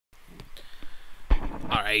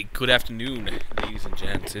Alright, good afternoon, ladies and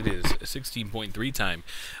gents. It is 16.3 time.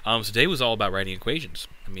 So today was all about writing equations.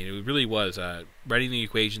 I mean, it really was. Writing the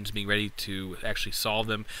equations, being ready to actually solve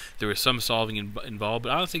them. There was some solving involved,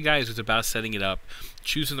 but honestly, guys, it was about setting it up,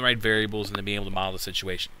 choosing the right variables, and then being able to model the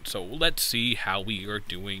situation. So let's see how we are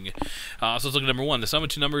doing. So let's look at number one. The sum of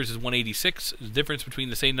two numbers is 186. The difference between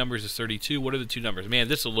the same numbers is 32. What are the two numbers? Man,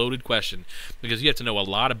 this is a loaded question because you have to know a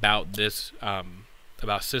lot about this,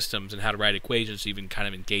 about systems and how to write equations to even kind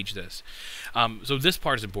of engage this. So this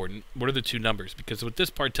part is important. What are the two numbers? Because what this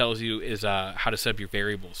part tells you is how to set up your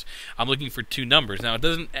variables. I'm looking for two numbers. Now, it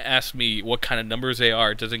doesn't ask me what kind of numbers they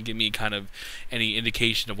are. It doesn't give me kind of any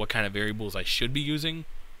indication of what kind of variables I should be using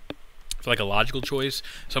for like a logical choice.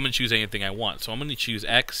 So I'm going to choose anything I want. So I'm going to choose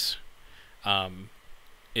x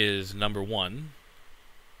is number 1. And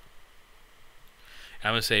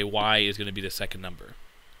I'm going to say y is going to be the second number.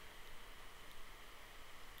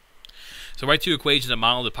 So write two equations that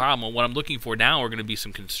model the problem. Well, what I'm looking for now are going to be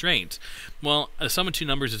some constraints. Well, the sum of two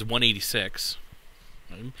numbers is 186.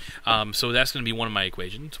 So that's going to be one of my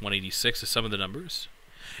equations. 186 is sum of the numbers.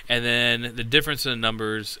 And then the difference in the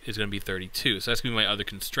numbers is going to be 32. So that's going to be my other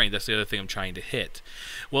constraint. That's the other thing I'm trying to hit.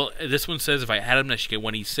 Well, this one says if I add them, I should get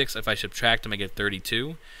 186. If I subtract them, I get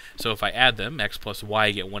 32. So if I add them, x plus y,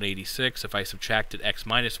 I get 186. If I subtract it, x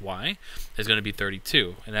minus y is going to be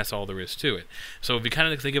 32. And that's all there is to it. So if you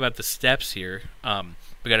kind of think about the steps here,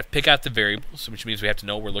 we got to pick out the variables, which means we have to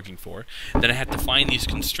know what we're looking for. Then I have to find these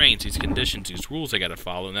constraints, these conditions, these rules I got to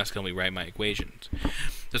follow, and that's going to be write my equations.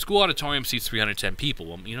 The school auditorium seats 310 people.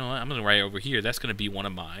 Well, you know what? I'm going to write over here. That's going to be one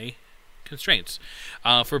of my constraints.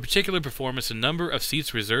 For a particular performance, the number of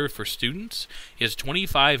seats reserved for students is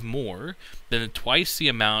 25 more than twice the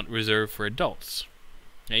amount reserved for adults.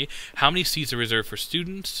 Okay? How many seats are reserved for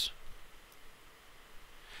students?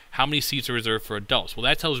 How many seats are reserved for adults? Well,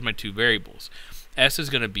 that tells me my two variables. S is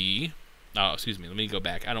going to be, let me go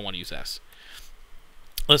back. I don't want to use S.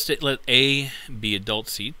 Let A be adult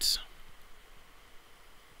seats.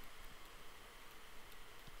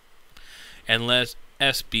 And let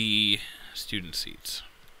S be student seats.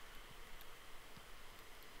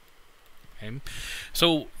 Okay.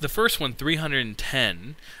 So the first one,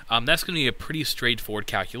 310, that's going to be a pretty straightforward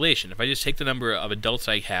calculation. If I just take the number of adults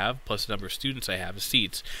I have plus the number of students I have,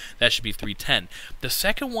 seats, that should be 310. The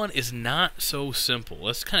second one is not so simple.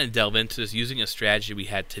 Let's kind of delve into this using a strategy we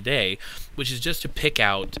had today, which is just to pick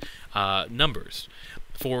out numbers.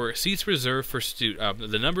 For seats reserved for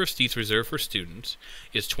the number of seats reserved for students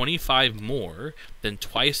is 25 more than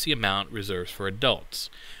twice the amount reserved for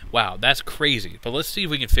adults. Wow, that's crazy. But let's see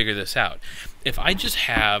if we can figure this out. If I just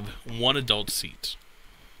have one adult seat,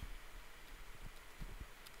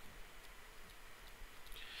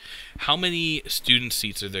 how many student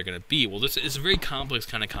seats are there going to be? Well, this is a very complex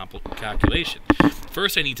kind of calculation.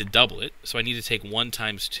 First, I need to double it. So I need to take 1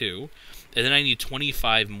 times 2, and then I need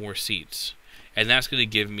 25 more seats. And that's going to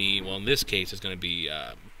give me, well, in this case, it's going to be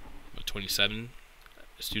 27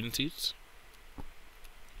 student seats.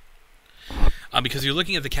 Because you're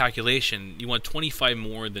looking at the calculation, you want 25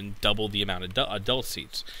 more than double the amount of adult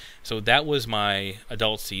seats. So that was my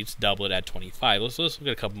adult seats, double it at 25. Let's look at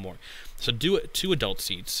a couple more. So do it 2 adult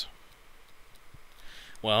seats.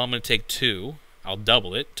 Well, I'm going to take 2. I'll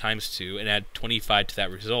double it, times 2, and add 25 to that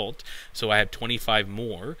result. So I have 25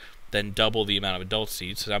 more than double the amount of adult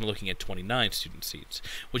seats, so I'm looking at 29 student seats,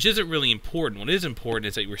 which isn't really important. What is important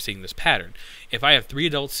is that we're seeing this pattern. If I have 3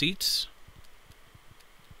 adult seats,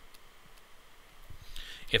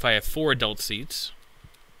 if I have 4 adult seats,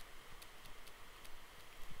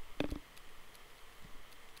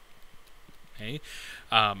 okay,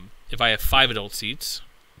 if I have 5 adult seats,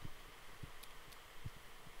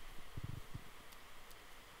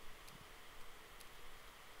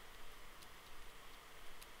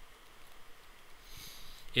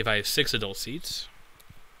 if I have 6 adult seats.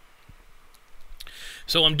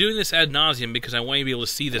 So I'm doing this ad nauseum because I want you to be able to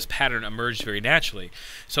see this pattern emerge very naturally.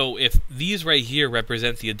 So if these right here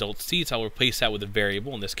represent the adult seats, I'll replace that with a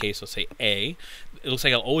variable. In this case, let's say A. It looks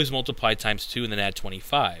like I'll always multiply times 2 and then add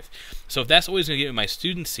 25. So if that's always going to give me my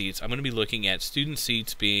student seats, I'm going to be looking at student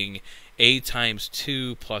seats being A times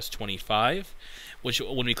 2 plus 25, which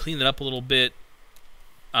when we clean it up a little bit,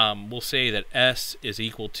 we'll say that S is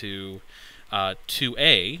equal to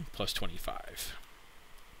 2A plus 25.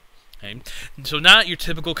 Okay. So not your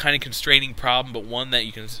typical kind of constraining problem, but one that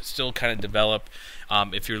you can still kind of develop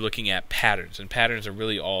if you're looking at patterns. And patterns are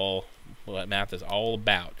really all what math is all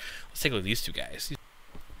about. Let's take a look at these two guys.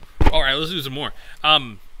 All right, let's do some more.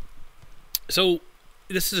 So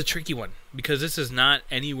this is a tricky one. because this is not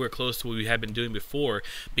anywhere close to what we had been doing before.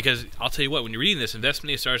 Because I'll tell you what, when you're reading this,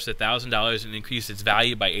 investment A starts at $1,000 and increases its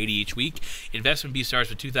value by 80 each week. Investment B starts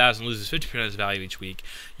with $2,000 and loses 50% of its value each week.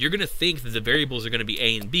 You're going to think that the variables are going to be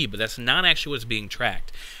A and B, but that's not actually what's being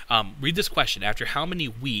tracked. Read this question. After how many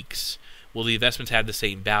weeks will the investments have the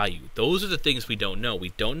same value? Those are the things we don't know.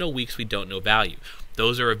 We don't know weeks. We don't know value.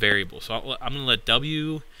 Those are a variable. So I'm going to let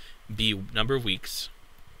W be number of weeks.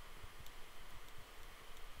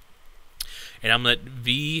 And I'm going to let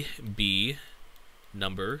V be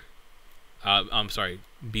number.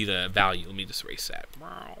 Be the value. Let me just erase that.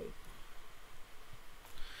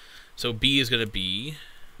 So B is going to be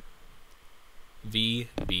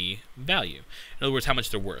VB value. In other words, how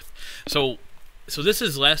much they're worth. So this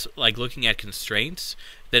is less like looking at constraints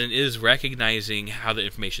than it is recognizing how the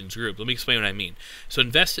information is grouped. Let me explain what I mean. So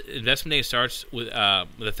investment A starts with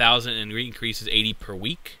 1,000 and increases 80 per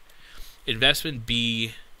week. Investment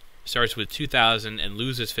B starts with 2,000 and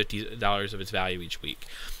loses $50 of its value each week.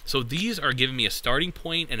 So these are giving me a starting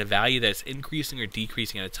point and a value that's increasing or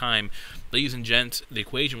decreasing at a time. Ladies and gents, the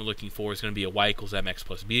equation we're looking for is going to be a y equals mx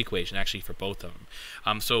plus b equation, actually, for both of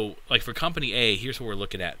them. So like for company A, here's what we're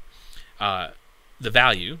looking at. The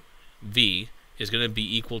value, V, is going to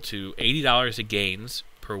be equal to $80 of gains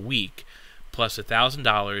per week plus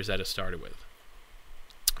 $1,000 that it started with.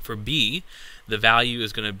 For B, the value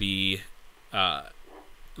is going to be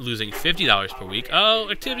losing $50 per week. Oh,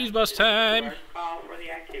 activities bus time.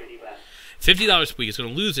 $50 per week is going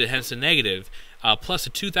to lose it, hence the negative, plus the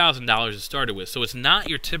 $2,000 it started with. So it's not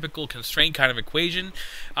your typical constraint kind of equation.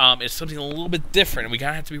 It's something a little bit different, and we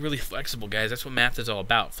gotta have to be really flexible, guys. That's what math is all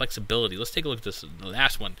about, flexibility. Let's take a look at this, the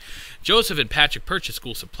last one. Joseph and Patrick purchased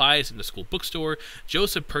school supplies in the school bookstore.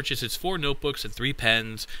 Joseph purchases 4 notebooks and 3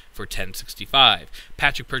 pens for $10.65.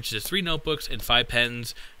 Patrick purchases 3 notebooks and 5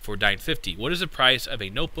 pens for $9.50. What is the price of a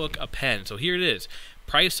notebook, a pen? So here it is.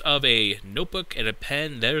 Price of a notebook and a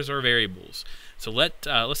pen, those are variables. So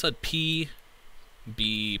let's let P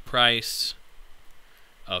be price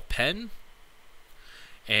of pen,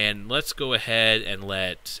 and let's go ahead and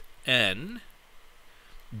let N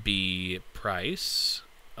be price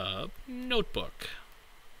of notebook.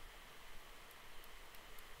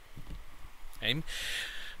 Okay.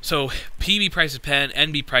 So P be price of pen,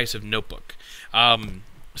 N be price of notebook.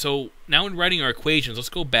 So now in writing our equations, let's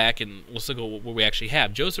go back and let's look at what we actually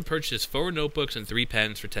have. Joseph purchased 4 notebooks and 3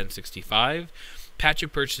 pens for $10.65.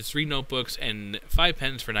 Patrick purchased 3 notebooks and 5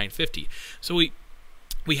 pens for $9.50. So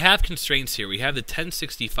we have constraints here. We have the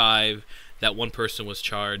 $10.65 that one person was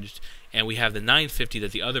charged, and we have the $9.50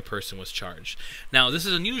 that the other person was charged. Now, this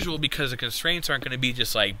is unusual because the constraints aren't going to be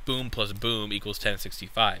just like boom plus boom equals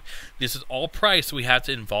 $10.65. This is all price, so we have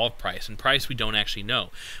to involve price, and price we don't actually know.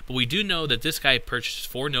 But we do know that this guy purchased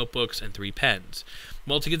 4 notebooks and 3 pens.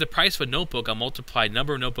 Well, to get the price of a notebook, I'll multiply the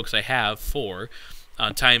number of notebooks I have, 4,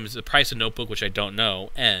 times the price of notebook, which I don't know,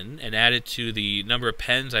 N, and add it to the number of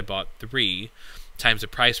pens I bought, 3, times the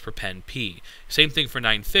price per pen, P. Same thing for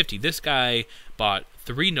 $9.50. This guy bought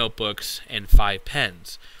 3 notebooks and 5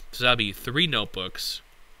 pens. So that'll be 3 notebooks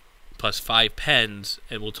plus 5 pens,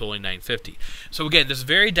 and we'll total $9.50. So again, there's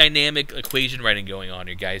very dynamic equation writing going on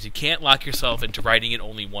here, guys. You can't lock yourself into writing it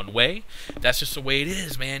only one way. That's just the way it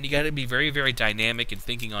is, man. You got to be very, very dynamic and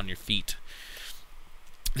thinking on your feet.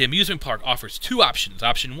 The amusement park offers 2 options.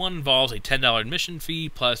 Option 1 involves a $10 admission fee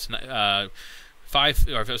plus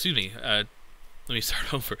let me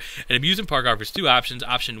start over. An amusement park offers 2 options.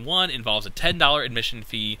 Option 1 involves a $10 admission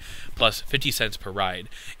fee plus 50 cents per ride.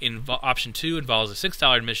 Option 2 involves a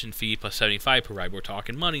 $6 admission fee plus 75 per ride. We're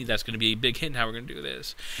talking money. That's going to be a big hint how we're going to do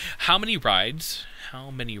this. How many rides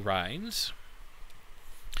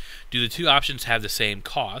do the 2 options have the same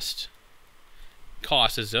cost?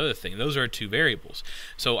 Cost is the other thing. Those are 2 variables.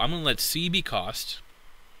 So I'm going to let C be cost,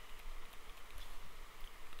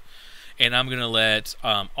 and I'm going to let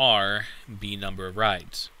R be number of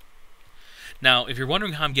rides. Now, if you're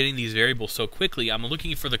wondering how I'm getting these variables so quickly, I'm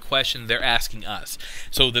looking for the question they're asking us.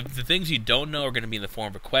 So the things you don't know are going to be in the form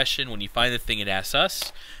of a question. When you find the thing it asks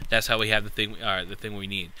us, that's how we have the thing we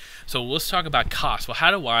need. So let's talk about cost. Well,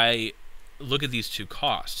 how do I look at these 2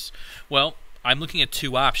 costs? Well, I'm looking at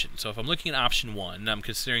 2 options. So if I'm looking at option 1, and I'm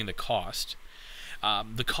considering the cost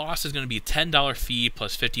is going to be a $10 fee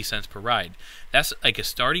plus 50 cents per ride. That's like a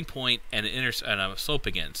starting point and a slope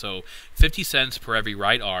again. So 50 cents per every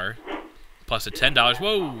ride R plus a $10.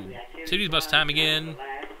 Whoa! City's bus time again.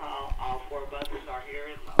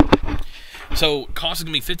 So cost is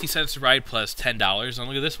going to be 50 cents to ride plus $10. And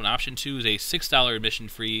look at this one. Option 2 is a $6 admission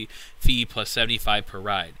fee plus 75 per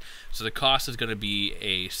ride. So the cost is going to be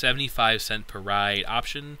a 75 cent per ride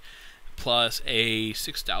option plus a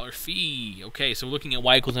 $6 fee. Okay, so we're looking at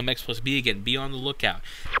y equals mx plus b again. Be on the lookout.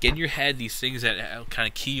 Get in your head these things that kind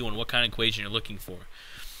of key you on what kind of equation you're looking for.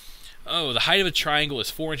 Oh, the height of a triangle is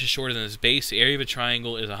 4 inches shorter than its base. The area of a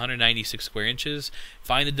triangle is 196 square inches.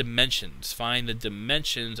 Find the dimensions. Find the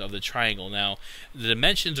dimensions of the triangle. Now, the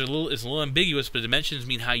dimensions are a little ambiguous, but dimensions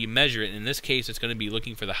mean how you measure it. In this case, it's going to be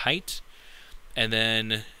looking for the height and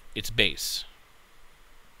then its base.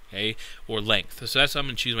 Okay, or length. So that's how I'm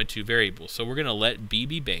going to choose my two variables. So we're going to let b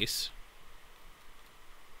be base,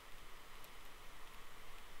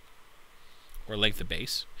 or length of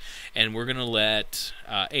base, and we're going to let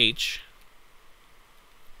h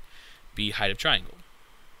be height of triangle.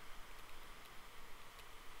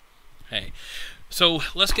 Okay, so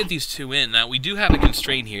let's get these two in. Now we do have a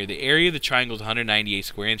constraint here. The area of the triangle is 198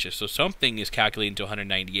 square inches, so something is calculated to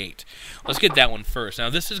 198. Let's get that one first. Now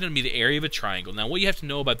this is going to be the area of a triangle. Now what you have to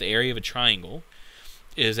know about the area of a triangle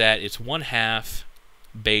is that it's 1/2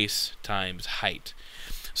 base times height.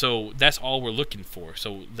 So that's all we're looking for.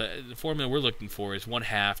 So the formula we're looking for is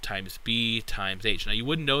 1/2 times b times h. Now you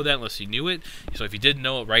wouldn't know that unless you knew it. So if you didn't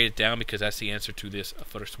know it, write it down because that's the answer to this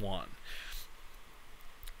first one.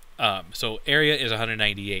 So area is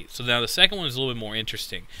 198. So now the second one is a little bit more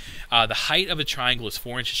interesting. The height of a triangle is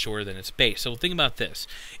 4 inches shorter than its base. So think about this.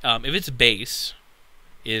 If its base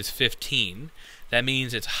is 15, that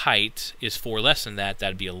means its height is 4 less than that.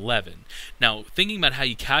 That'd be 11. Now, thinking about how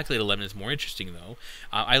you calculate 11 is more interesting, though.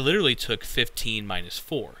 I literally took 15 minus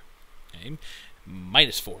 4. Okay?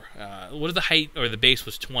 Minus 4. What if the height or the base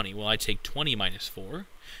was 20? Well, I take 20 minus 4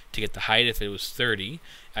 to get the height. If it was 30,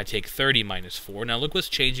 I take 30 minus 4. Now, look what's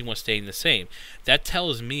changing, what's staying the same. That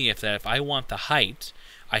tells me if I want the height,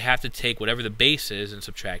 I have to take whatever the base is and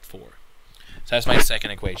subtract 4. So that's my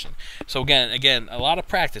second equation. So again, a lot of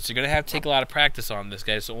practice. You're going to have to take a lot of practice on this,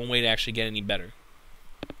 guys. It's the only way to actually get any better.